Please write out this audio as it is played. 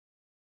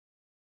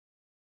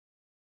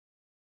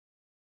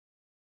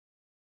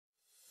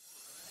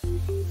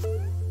Hello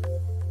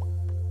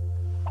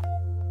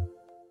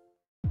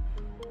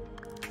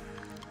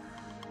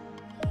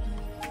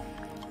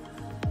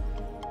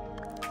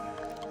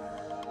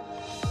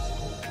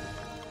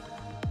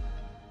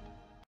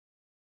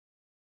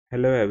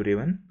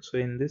everyone. So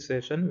in this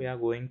session we are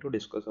going to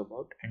discuss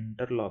about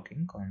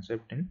interlocking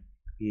concept in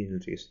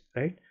PLCs,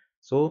 right?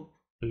 So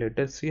let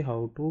us see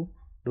how to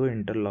do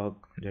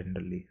interlock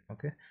generally.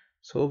 Okay.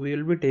 So we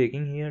will be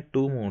taking here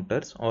two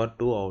motors or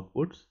two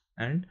outputs,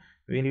 and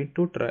we need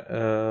to try.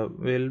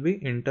 We'll be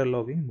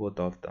interlocking both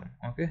of them.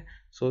 Okay.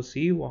 So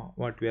see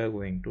what we are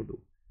going to do.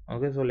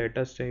 Okay. So let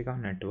us take our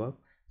network.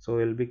 So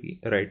we'll be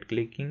right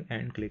clicking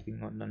and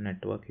clicking on the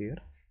network here.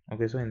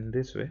 Okay. So in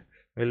this way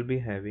we'll be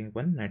having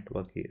one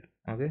network here.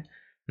 Okay,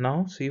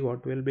 now see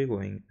what we'll be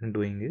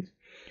doing is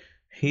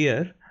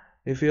here,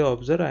 if you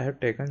observe, I have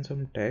taken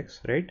some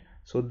tags, right?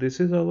 So this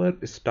is our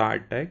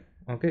start tag.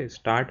 Okay,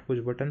 start push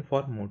button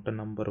for motor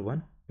number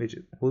 1, which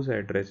whose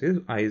address is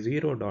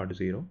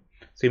I0.0.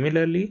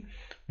 Similarly,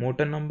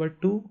 motor number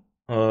 2,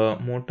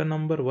 motor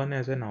number 1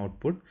 as an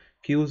output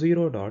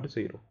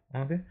Q0.0.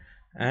 Okay,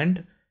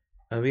 and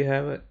we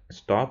have a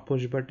stop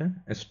push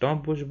button,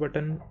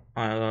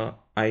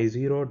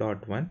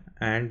 I0.1,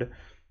 and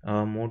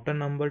motor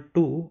number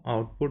 2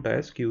 output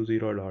as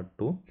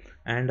Q0.2,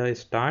 and a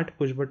start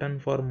push button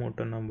for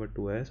motor number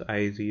 2 as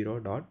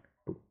I0.2.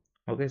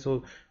 Okay,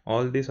 so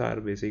all these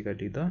are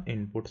basically the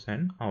inputs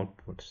and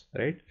outputs,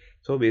 right?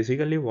 So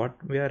basically what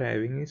we are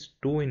having is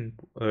three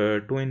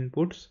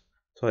inputs,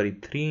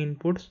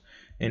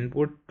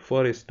 input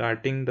for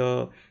starting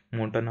the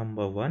motor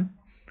number 1,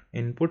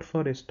 input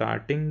for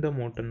starting the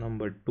motor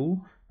number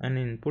 2, and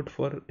input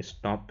for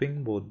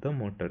stopping both the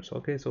motors.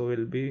 Okay, so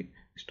we'll be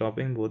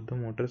stopping both the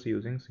motors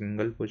using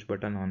single push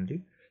button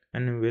only,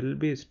 and we'll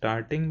be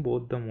starting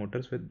both the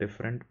motors with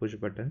different push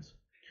buttons,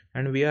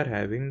 and we are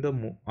having the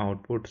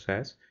outputs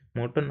as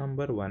motor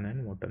number 1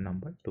 and motor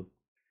number 2,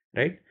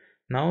 right?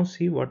 Now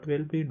see what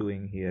we'll be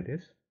doing here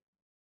is,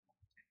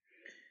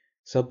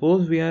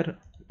 suppose we are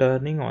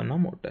turning on a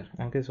motor.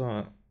 Okay,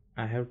 so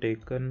I have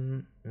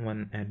taken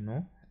one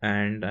NO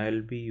and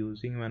I'll be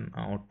using one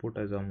output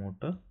as a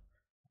motor.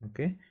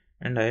 Okay,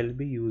 and I'll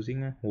be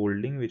using a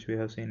holding which we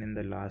have seen in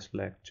the last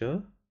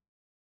lecture.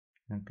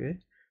 Okay,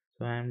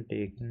 so I am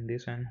taking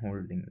this and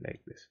holding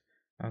like this.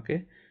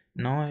 Okay,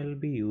 now I'll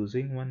be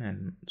using one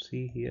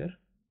NC here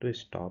to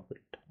stop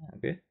it.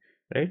 Okay,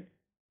 right?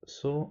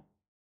 So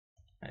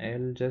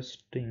I'll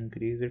just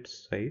increase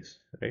its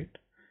size, right?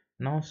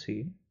 Now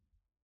see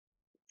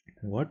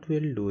what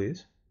we'll do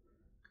is,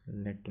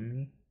 let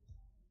me,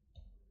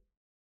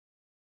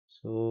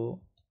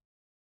 so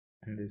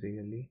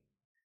basically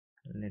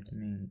let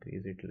me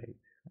increase it like this.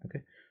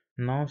 Okay,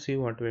 now see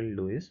what we'll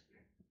do is,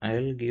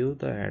 I'll give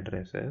the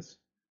address as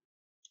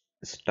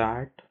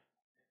start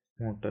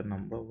motor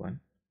number 1.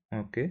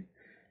 Okay,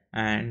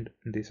 and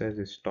this as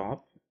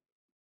stop.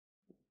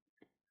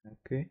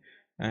 Okay,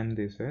 and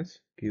this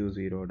as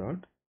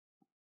Q0.0,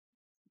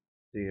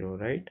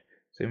 right?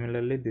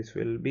 Similarly this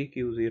will be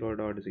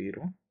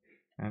Q0.0.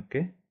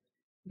 Okay,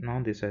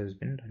 now this has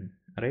been done,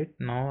 right?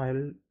 Now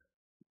I'll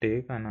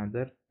take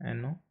another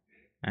NO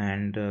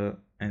and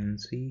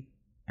NC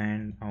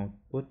and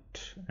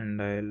output, and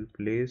I'll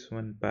place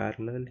one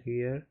parallel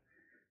here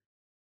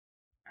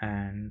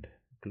and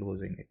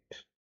closing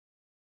it,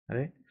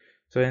 right?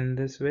 So in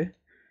this way,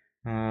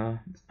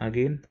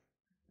 again,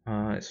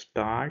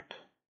 start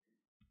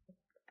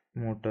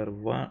motor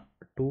 1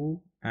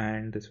 2,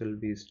 and this will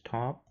be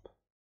stop.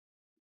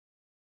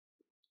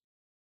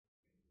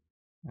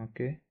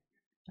 Okay,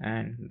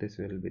 and this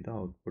will be the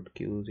output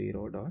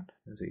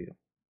Q0.0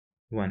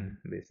 1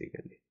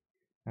 basically.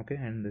 Okay,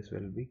 and this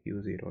will be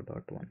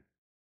Q0.1.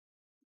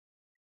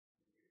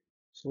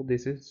 So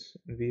this is,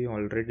 we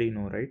already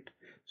know, right?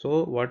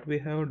 So what we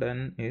have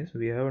done is,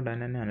 we have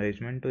done an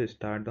arrangement to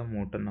start the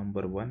motor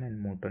number 1 and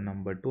motor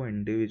number 2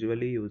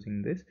 individually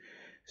using this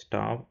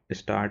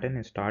start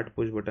and start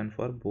push button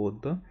for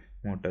both the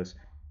motors.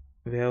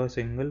 We have a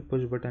single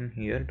push button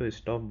here to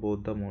stop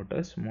both the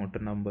motors, motor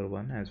number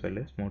 1 as well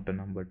as motor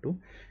number 2,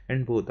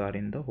 and both are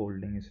in the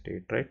holding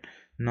state, right?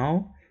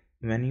 Now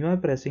when you are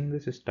pressing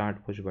this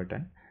start push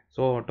button,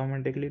 so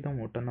automatically the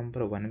motor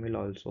number 1 will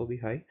also be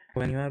high.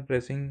 When you are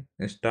pressing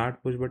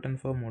start push button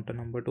for motor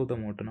number 2, the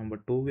motor number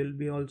 2 will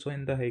be also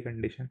in the high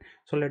condition.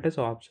 So let us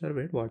observe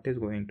it, what is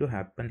going to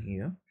happen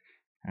here.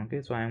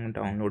 Okay, so I am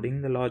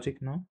downloading the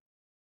logic now.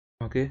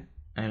 Okay,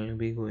 I'll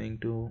be going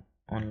to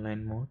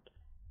online mode.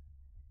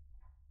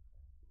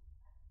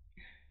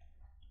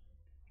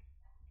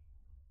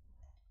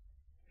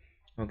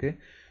 Okay,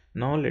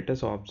 now let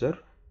us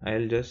observe.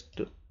 I'll just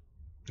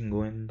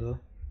go in the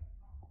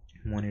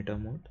monitor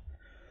mode.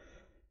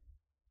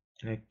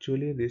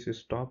 Actually this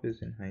stop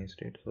is in high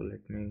state, so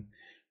let me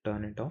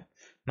turn it off.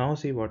 Now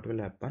see what will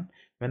happen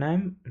when I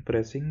am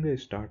pressing the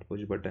start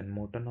push button.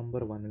 Motor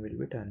number 1 will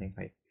be turning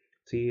high.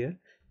 See here,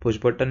 push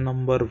button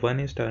number 1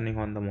 is turning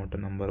on the motor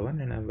number 1,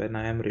 and when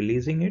I am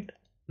releasing it,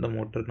 the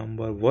motor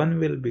number 1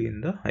 will be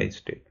in the high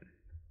state,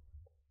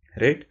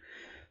 right?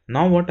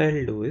 Now what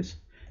I'll do is,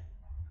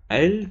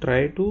 I'll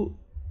try to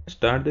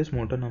start this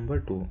motor number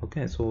 2.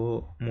 Okay,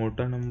 so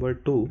motor number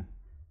 2,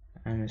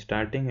 I'm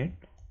starting it.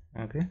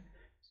 Okay,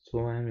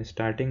 so I'm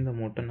starting the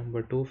motor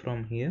number 2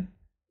 from here.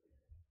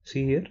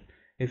 See here,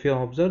 if you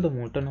observe, the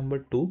motor number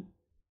 2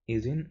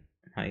 is in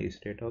high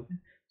state. Okay,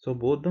 so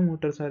both the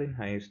motors are in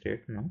high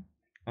state now.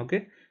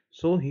 Okay,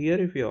 so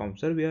here if you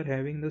observe, we are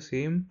having the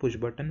same push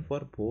button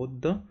for both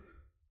the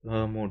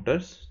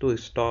motors to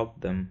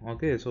stop them.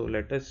 Okay, so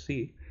let us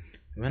see.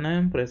 When I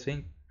am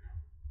pressing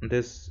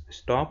this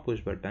stop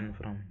push button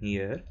from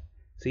here,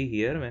 see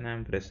here, when I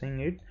am pressing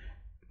it,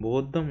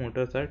 both the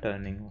motors are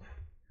turning off,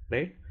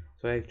 right?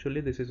 So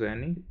actually this is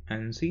any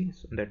NC,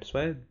 so that's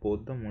why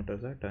both the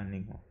motors are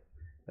turning off,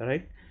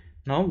 right?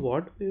 Now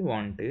what we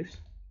want is,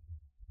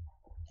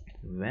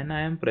 when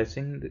I am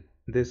pressing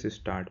this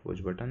start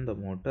push button, the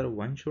motor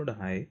 1 should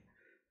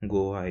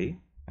go high.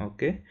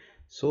 Okay,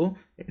 so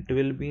it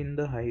will be in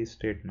the high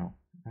state now.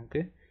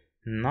 Okay,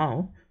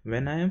 now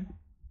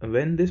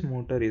when this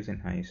motor is in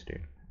high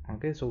state,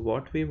 okay, so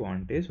what we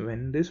want is,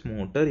 when this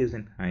motor is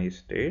in high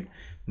state,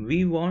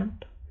 we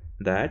want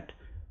that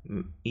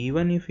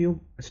even if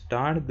you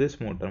start this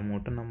motor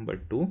number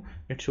 2,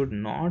 it should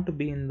not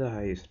be in the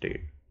high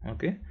state.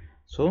 Okay,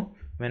 so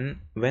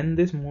when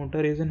this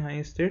motor is in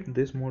high state,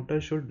 this motor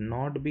should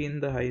not be in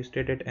the high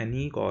state at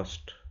any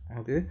cost.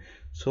 Okay,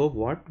 so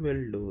what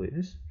we'll do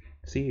is,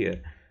 see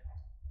here,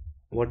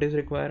 what is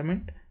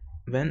requirement,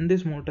 when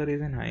this motor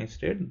is in high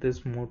state,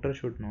 this motor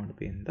should not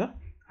be in the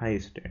high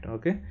state.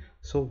 Okay,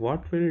 so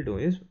what we'll do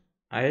is,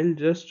 I'll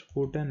just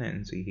put an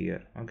NC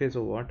here. Okay,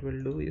 so what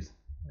we'll do is,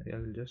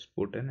 I'll just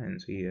put an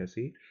NC here.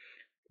 See,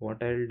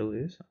 what I'll do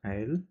is,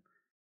 I'll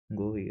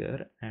go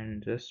here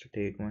and just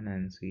take one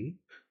NC.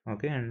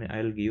 Okay, and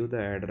I'll give the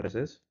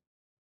addresses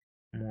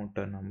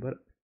motor number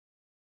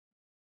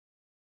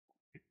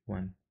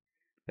 1,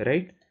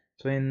 right?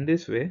 So in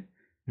this way,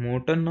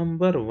 motor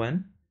number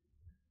 1,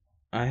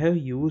 I have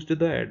used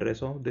the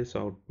address of this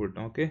output.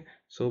 Okay,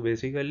 so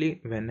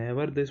basically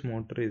whenever this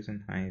motor is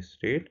in high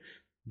state,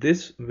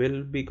 this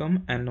will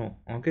become NO.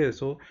 Okay,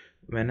 so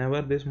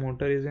whenever this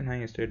motor is in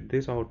high state,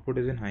 this output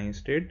is in high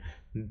state,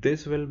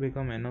 this will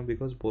become NO,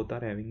 because both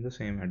are having the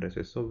same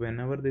addresses. So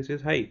whenever this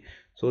is high,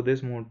 so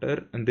this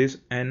motor, this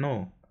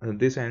NO,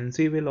 this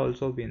NC will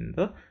also be in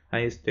the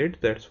high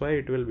state. That's why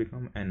it will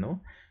become NO,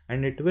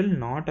 and it will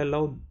not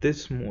allow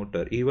this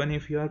motor, even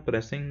if you are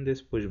pressing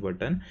this push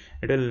button,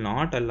 it will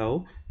not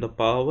allow the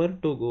power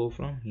to go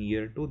from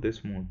here to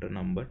this motor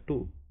number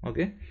 2.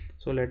 Okay,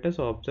 so let us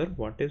observe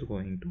what is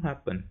going to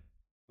happen.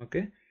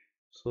 Okay,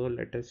 so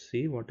let us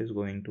see what is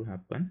going to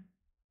happen.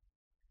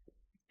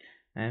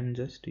 I am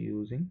just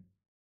using,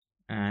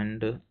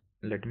 and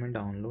let me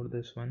download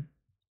this one.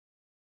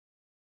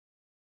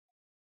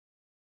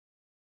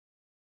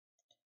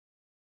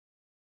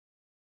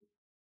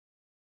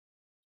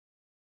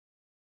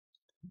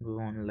 Go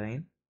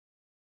online.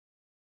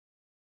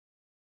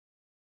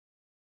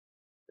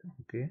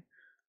 Okay,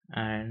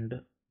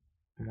 and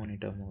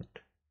monitor mode.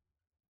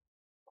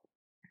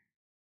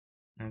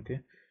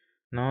 Okay,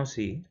 now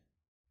see,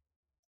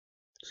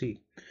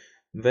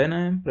 when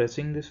I am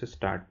pressing this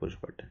start push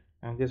button,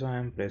 okay, so I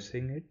am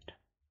pressing it,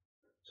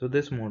 so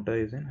this motor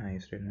is in high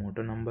state,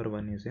 motor number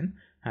 1 is in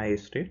high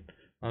state.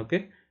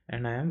 Okay,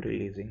 and I am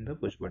releasing the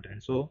push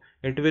button, so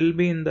it will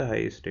be in the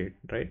high state,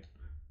 right?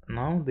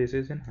 Now this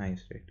is in high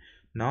state.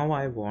 Now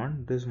I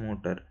want this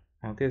motor.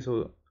 Okay,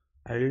 so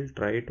I'll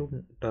try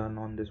to turn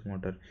on this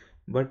motor,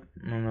 but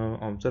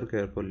observe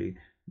carefully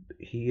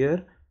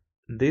here,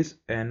 this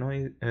NO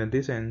is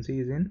this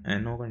NC is in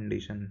NO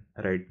condition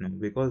right now,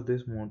 because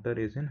this motor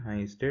is in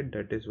high state.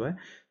 That is why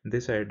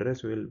this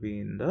address will be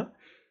in the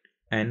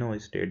NO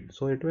state,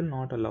 so it will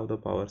not allow the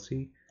power.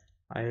 See,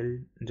 I'll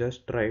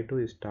just try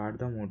to start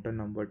the motor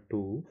number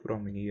 2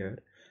 from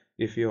here.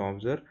 If you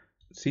observe,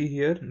 see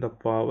here, the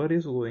power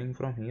is going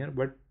from here,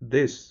 but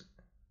this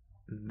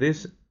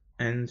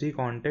NC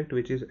contact,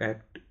 which is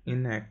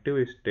in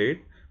active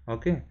state.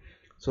 Okay,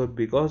 so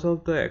because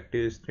of the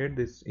active state,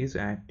 this is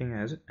acting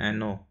as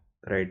NO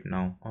right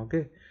now.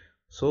 Okay,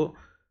 so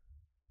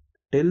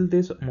till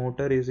this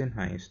motor is in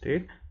high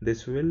state,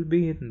 this will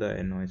be in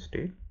the NO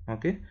state.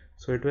 Okay,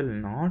 so it will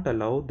not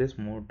allow this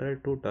motor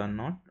to turn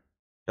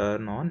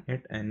on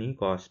at any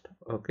cost.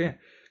 Okay,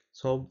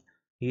 so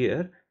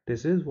here,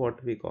 this is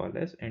what we call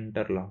as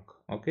interlock.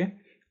 Okay,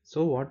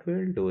 so what we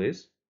will do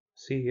is,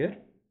 see here,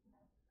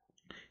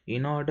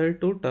 in order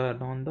to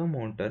turn on the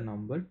motor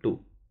number 2.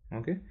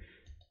 Okay,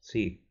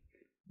 see,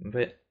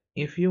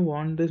 if you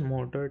want this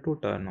motor to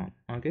turn on,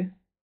 okay,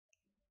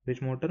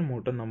 which motor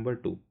number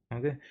 2.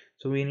 Okay,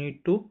 so we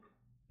need to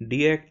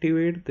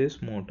deactivate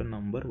this motor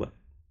number 1.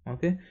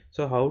 Okay,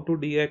 so how to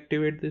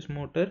deactivate this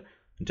motor?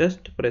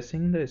 Just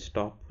pressing the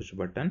stop push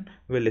button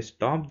will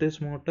stop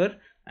this motor,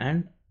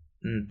 and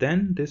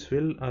then this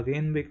will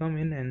again become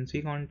in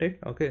NC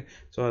contact. Okay,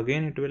 so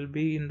again it will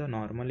be in the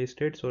normal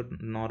state. So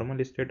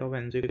normal state of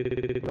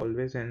NC is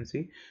always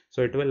NC,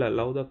 so it will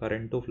allow the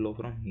current to flow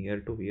from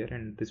here to here,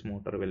 and this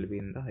motor will be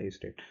in the high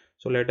state.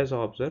 So let us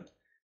observe.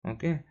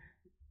 Okay,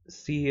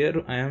 See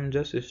here, I am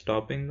just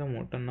stopping the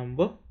motor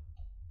number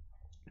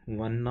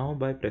 1 now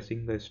by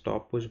pressing the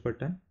stop push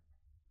button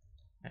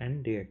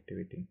and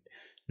deactivating.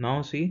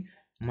 Now see,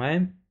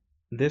 my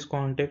this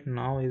contact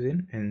now is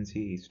in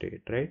NC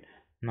state, right?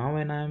 Now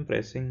when I am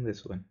pressing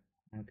this one,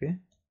 okay,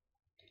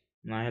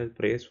 now I'll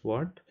press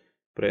what?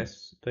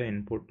 Press the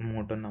input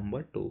motor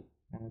number 2.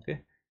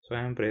 Okay, so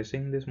I am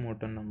pressing this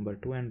motor number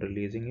 2 and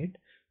releasing it.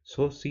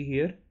 So see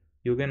here,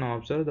 you can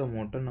observe the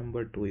motor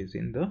number 2 is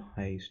in the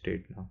high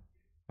state now.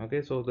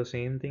 Okay, so the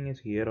same thing is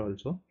here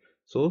also.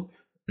 So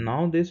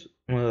now this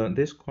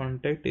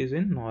contact is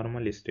in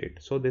normal state,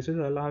 so this is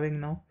allowing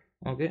now.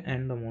 Okay,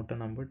 and the motor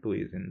number 2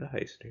 is in the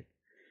high state.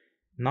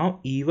 Now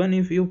even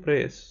if you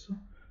press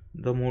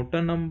the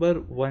motor number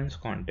 1's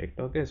contact,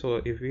 okay,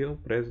 so if you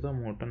press the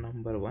motor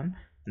number 1,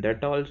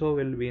 that also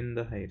will be in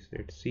the high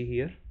state. See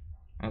here,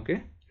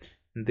 okay,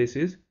 this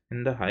is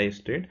in the high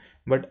state,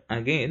 but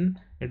again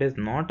it is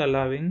not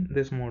allowing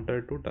this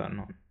motor to turn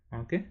on.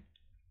 Okay,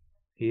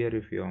 here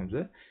if you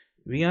observe,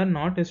 we are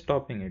not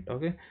stopping it.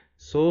 Okay,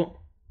 so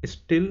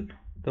still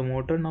the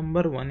motor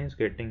number 1 is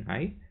getting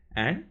high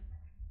and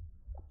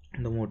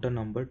the motor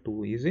number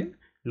 2 is in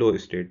low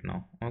state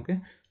now. Okay,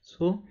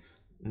 so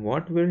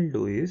what we'll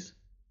do is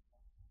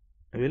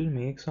we'll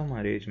make some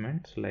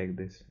arrangements like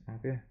this.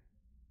 Okay,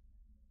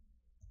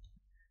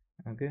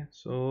 okay,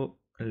 so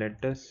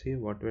let us see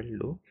what we'll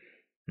do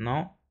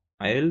now.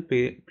 I'll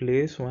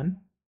place one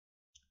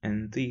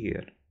NC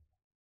here.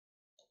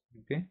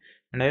 Okay,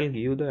 and I'll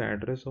give the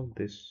address of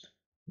this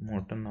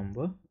motor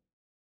number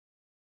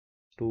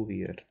 2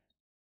 here.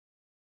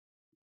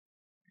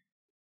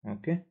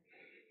 Okay,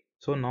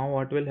 so now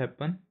what will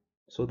happen?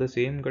 So the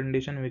same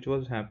condition which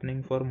was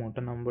happening for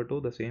motor number 2,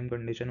 the same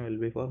condition will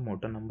be for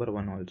motor number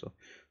 1 also.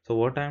 So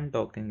what I am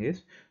talking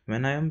is,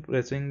 when I am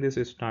pressing this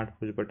start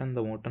push button,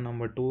 the motor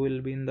number 2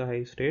 will be in the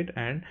high state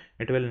and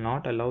it will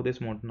not allow this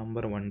motor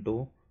number 1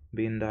 to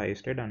be in the high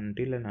state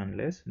until and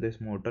unless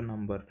this motor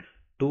number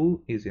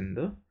 2 is in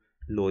the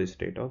low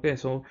state. Okay,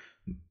 so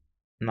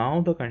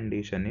now the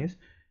condition is,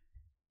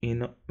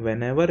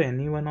 whenever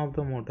any one of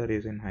the motor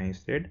is in high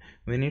state,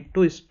 we need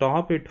to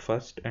stop it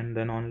first and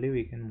then only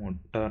we can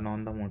turn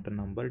on the motor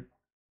number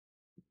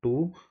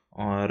 2,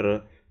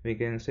 or we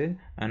can say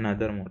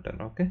another motor.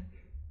 Okay,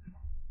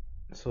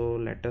 so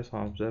let us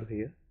observe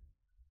here.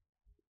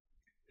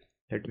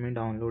 Let me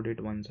download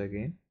it once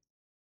again.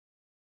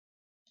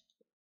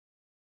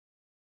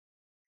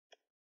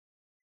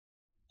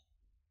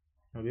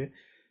 Okay,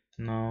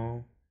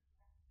 now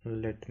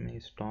let me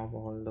stop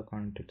all the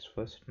contacts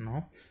first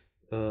now,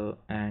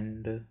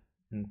 and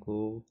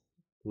go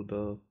to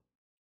the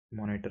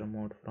monitor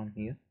mode from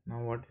here.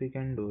 Now what we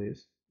can do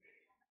is,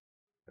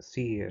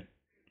 see here,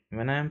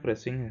 when I am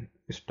pressing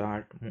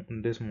start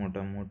this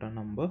motor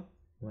number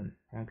 1,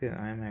 okay,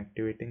 I am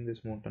activating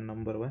this motor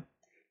number 1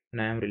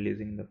 and I am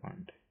releasing the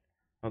contact.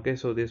 Okay,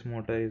 so this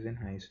motor is in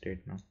high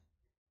state now.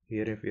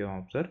 Here if you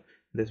observe,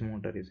 this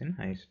motor is in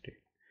high state.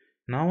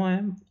 Now I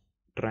am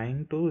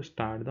trying to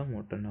start the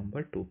motor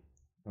number 2.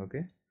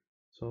 Okay,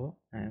 so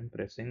I am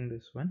pressing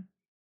this one.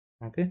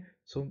 Okay,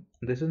 so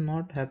this is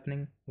not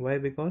happening. Why?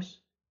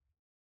 Because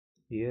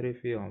here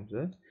if you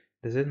observe,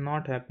 this is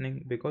not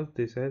happening because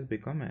this has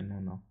become NO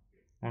now.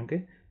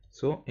 Okay,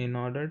 so in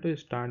order to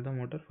start the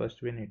motor,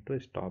 first we need to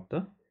stop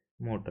the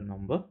motor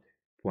number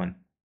 1.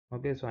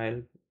 Okay, so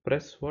I'll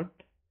press what?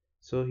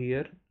 So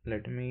here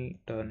let me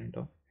turn it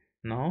off.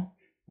 Now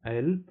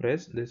I'll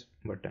press this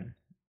button.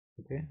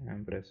 Okay,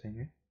 I'm pressing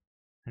it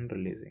and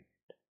releasing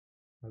it.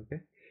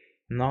 Okay,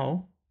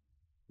 now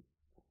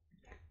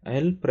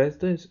I'll press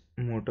this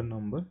motor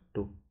number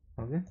 2.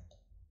 Okay,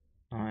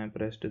 now I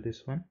pressed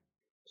this one,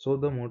 so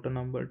the motor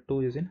number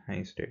 2 is in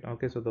high state.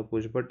 Okay, so the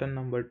push button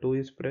number 2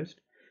 is pressed,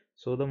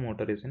 so the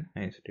motor is in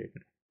high state.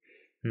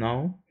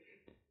 Now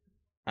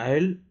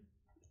I'll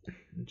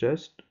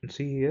just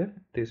see here,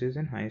 this is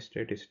in high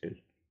state still.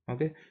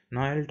 Okay,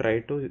 now I'll try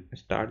to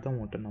start the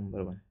motor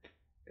number 1.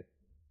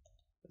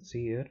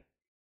 See here,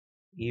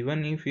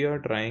 even if you are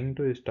trying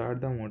to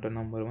start the motor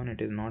number 1, it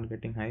is not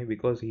getting high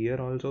because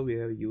here also we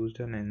have used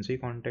an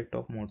NC contact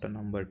of motor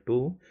number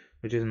 2,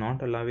 which is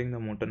not allowing the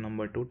motor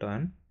number to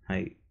turn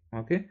high.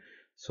 Okay,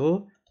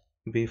 so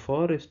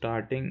before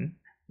starting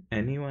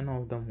any one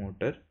of the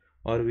motor,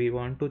 or we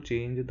want to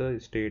change the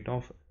state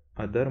of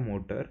other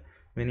motor,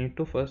 we need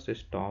to first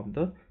stop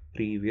the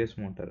previous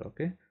motor.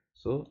 Okay,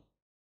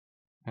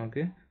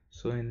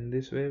 so in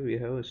this way we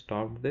have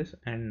stopped this,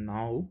 and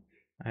now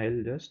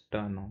I'll just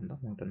turn on the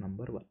motor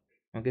number 1.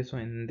 Okay, so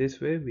in this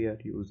way we are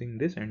using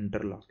this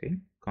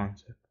interlocking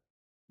concept,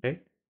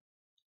 right?